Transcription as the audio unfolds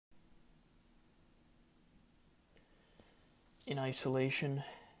In isolation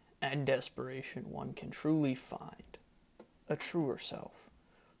and desperation, one can truly find a truer self,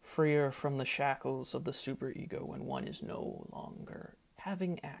 freer from the shackles of the superego when one is no longer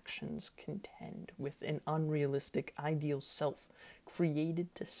having actions contend with an unrealistic ideal self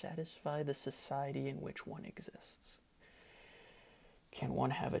created to satisfy the society in which one exists. Can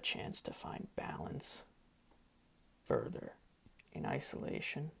one have a chance to find balance? Further, in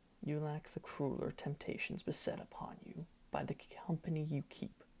isolation, you lack the crueler temptations beset upon you by the company you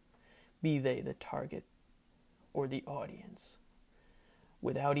keep, be they the target or the audience.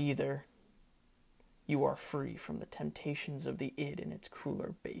 Without either, you are free from the temptations of the id and its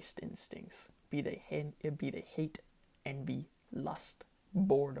crueler based instincts, be they hate, envy, lust,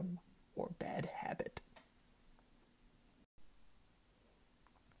 boredom, or bad habit.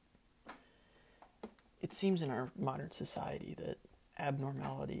 It seems in our modern society that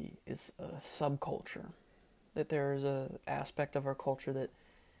abnormality is a subculture, that there is an aspect of our culture that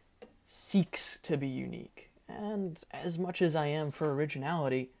seeks to be unique. And as much as I am for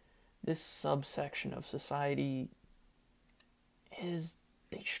originality, this subsection of society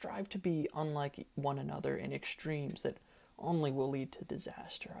they strive to be unlike one another in extremes that only will lead to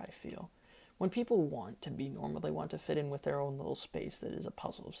disaster, I feel. When people want to be normal, they want to fit in with their own little space that is a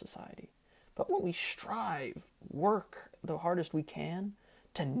puzzle of society. But when we strive, work the hardest we can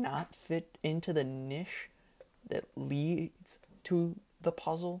to not fit into the niche that leads to the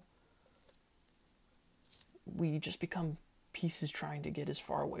puzzle, we just become pieces trying to get as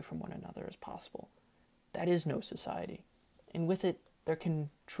far away from one another as possible. That is no society. And with it, there can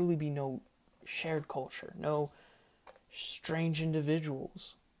truly be no shared culture, no strange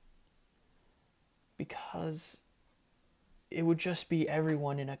individuals. Because it would just be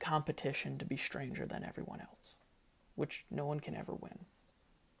everyone in a competition to be stranger than everyone else, which no one can ever win.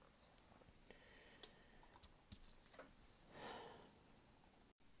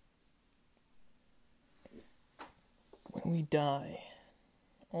 When we die,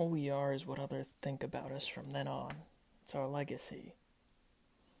 all we are is what others think about us from then on. It's our legacy.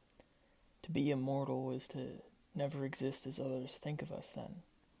 To be immortal is to never exist as others think of us then.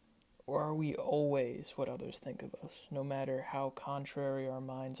 Or are we always what others think of us, no matter how contrary our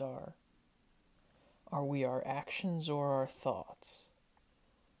minds are? Are we our actions or our thoughts?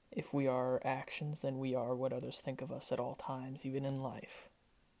 If we are our actions, then we are what others think of us at all times, even in life.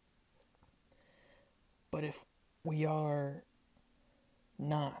 But if we are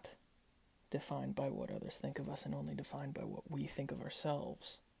not defined by what others think of us and only defined by what we think of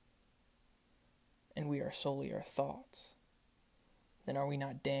ourselves, and we are solely our thoughts, then are we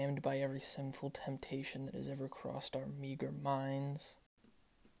not damned by every sinful temptation that has ever crossed our meager minds?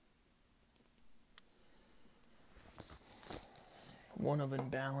 One of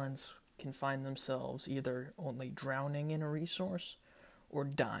imbalance can find themselves either only drowning in a resource or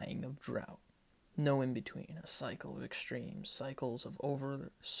dying of drought. No in between, a cycle of extremes, cycles of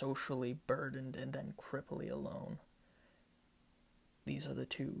over-socially burdened and then cripply alone. These are the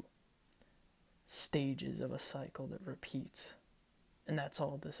two stages of a cycle that repeats, and that's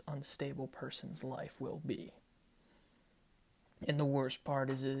all this unstable person's life will be. And the worst part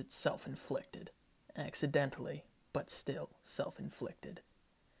is that it's self-inflicted, accidentally, but still self-inflicted.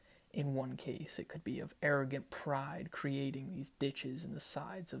 In one case, it could be of arrogant pride creating these ditches in the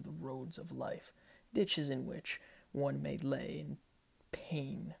sides of the roads of life, ditches in which one may lay in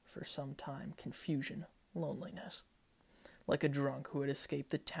pain for some time, confusion, loneliness. Like a drunk who had escaped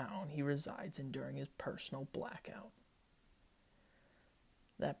the town he resides in during his personal blackout.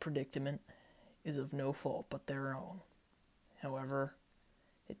 That predicament is of no fault but their own. However,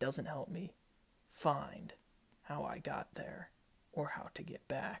 it doesn't help me find how I got there or how to get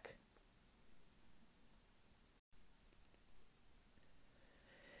back.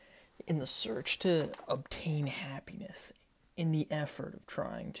 In the search to obtain happiness, in the effort of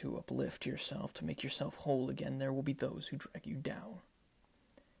trying to uplift yourself, to make yourself whole again, there will be those who drag you down.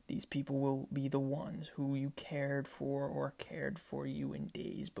 These people will be the ones who you cared for or cared for you in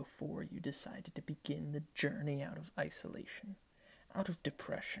days before you decided to begin the journey out of isolation, out of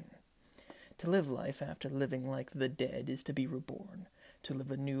depression. To live life after living like the dead is to be reborn, to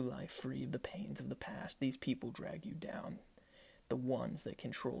live a new life free of the pains of the past. These people drag you down. The ones that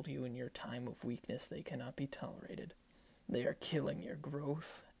controlled you in your time of weakness, they cannot be tolerated. They are killing your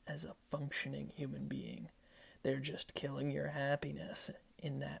growth as a functioning human being. They're just killing your happiness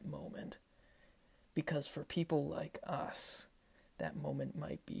in that moment. Because for people like us, that moment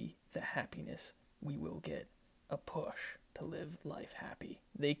might be the happiness we will get, a push to live life happy.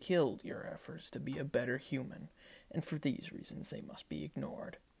 They killed your efforts to be a better human, and for these reasons they must be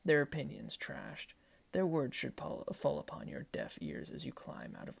ignored, their opinions trashed, Their words should fall upon your deaf ears as you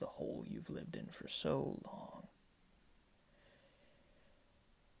climb out of the hole you've lived in for so long.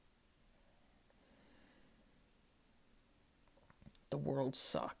 The world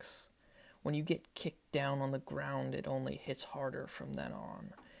sucks. When you get kicked down on the ground, it only hits harder from then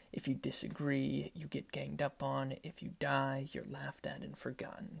on. If you disagree, you get ganged up on. If you die, you're laughed at and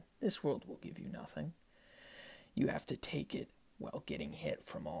forgotten. This world will give you nothing. You have to take it while getting hit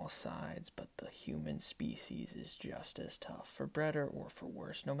from all sides, but the human species is just as tough, for better or for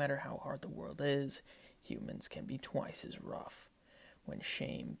worse. No matter how hard the world is, humans can be twice as rough. When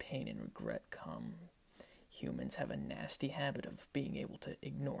shame, pain, and regret come, humans have a nasty habit of being able to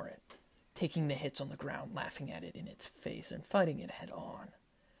ignore it, taking the hits on the ground, laughing at it in its face, and fighting it head on.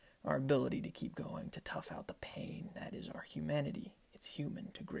 Our ability to keep going, to tough out the pain, that is our humanity. It's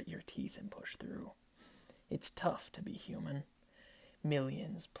human to grit your teeth and push through. It's tough to be human.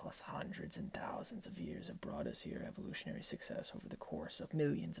 Millions plus hundreds and thousands of years have brought us here. Evolutionary success over the course of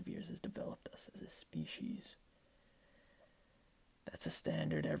millions of years has developed us as a species. That's a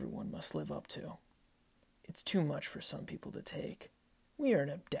standard everyone must live up to. It's too much for some people to take. We are an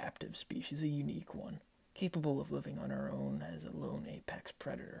adaptive species, a unique one, capable of living on our own as a lone apex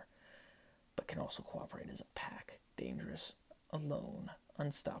predator, but can also cooperate as a pack, dangerous, alone,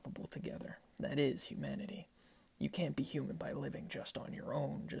 unstoppable together. That is humanity. You can't be human by living just on your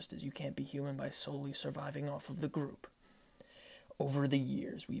own, just as you can't be human by solely surviving off of the group. Over the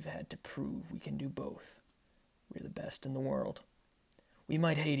years, we've had to prove we can do both. We're the best in the world. We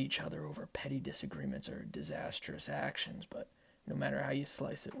might hate each other over petty disagreements or disastrous actions, but no matter how you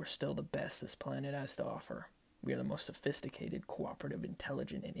slice it, we're still the best this planet has to offer. We are the most sophisticated, cooperative,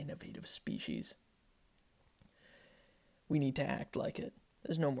 intelligent, and innovative species. We need to act like it.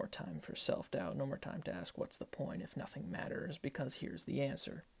 There's no more time for self-doubt, no more time to ask what's the point if nothing matters, because here's the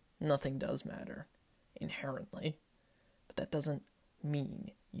answer. Nothing does matter, inherently. But that doesn't mean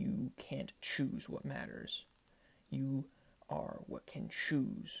you can't choose what matters. You are what can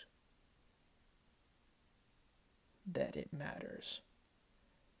choose that it matters.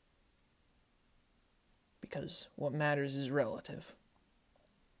 Because what matters is relative.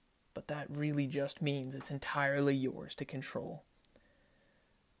 But that really just means it's entirely yours to control.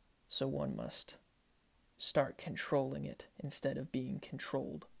 So one must start controlling it instead of being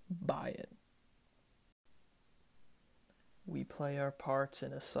controlled by it. We play our parts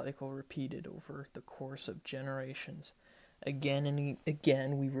in a cycle repeated over the course of generations. Again and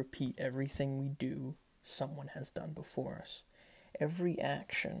again we repeat everything we do, someone has done before us. Every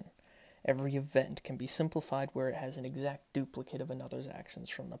action, every event can be simplified where it has an exact duplicate of another's actions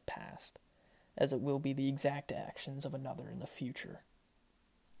from the past, as it will be the exact actions of another in the future.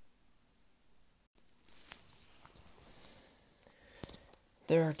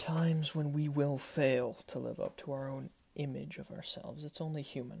 There are times when we will fail to live up to our own image of ourselves. It's only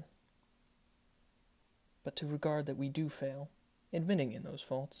human. But to regard that we do fail, admitting in those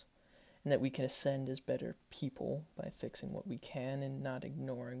faults, and that we can ascend as better people by fixing what we can and not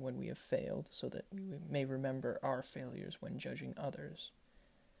ignoring when we have failed, so that we may remember our failures when judging others.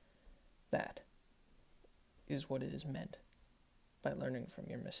 That is what it is meant by learning from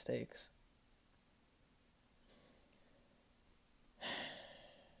your mistakes.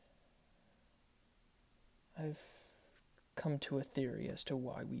 I've come to a theory as to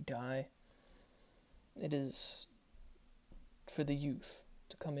why we die. It is for the youth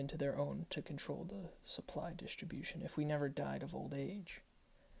to come into their own, to control the supply distribution. If we never died of old age,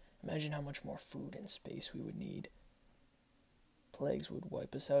 imagine how much more food and space we would need. Plagues would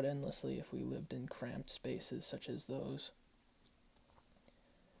wipe us out endlessly if we lived in cramped spaces such as those.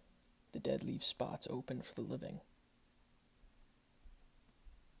 The dead leave spots open for the living.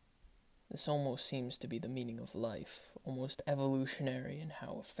 This almost seems to be the meaning of life, almost evolutionary in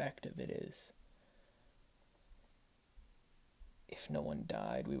how effective it is. If no one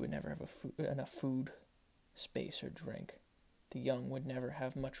died, we would never have enough food, space, or drink. The young would never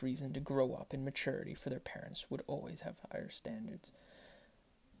have much reason to grow up in maturity, for their parents would always have higher standards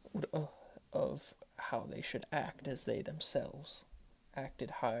of how they should act as they themselves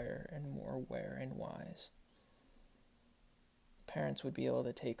acted higher and more aware and wise. Parents would be able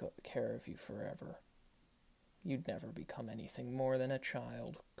to take care of you forever. You'd never become anything more than a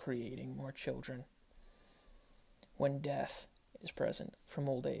child, creating more children. When death is present from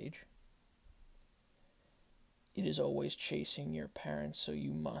old age, it is always chasing your parents, so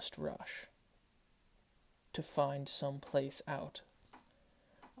you must rush to find some place out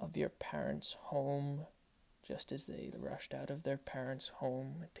of your parents' home, just as they rushed out of their parents'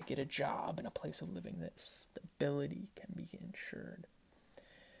 home to get a job and a place of living that stability can be ensured.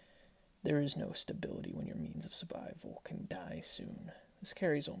 There is no stability when your means of survival can die soon. This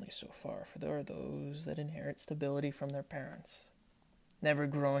carries only so far, for there are those that inherit stability from their parents, never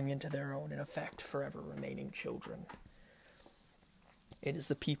growing into their own, in effect, forever remaining children. It is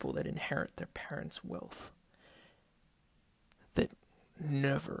the people that inherit their parents' wealth that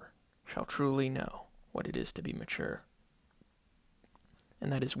never shall truly know what it is to be mature.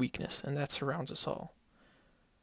 And that is weakness, and that surrounds us all.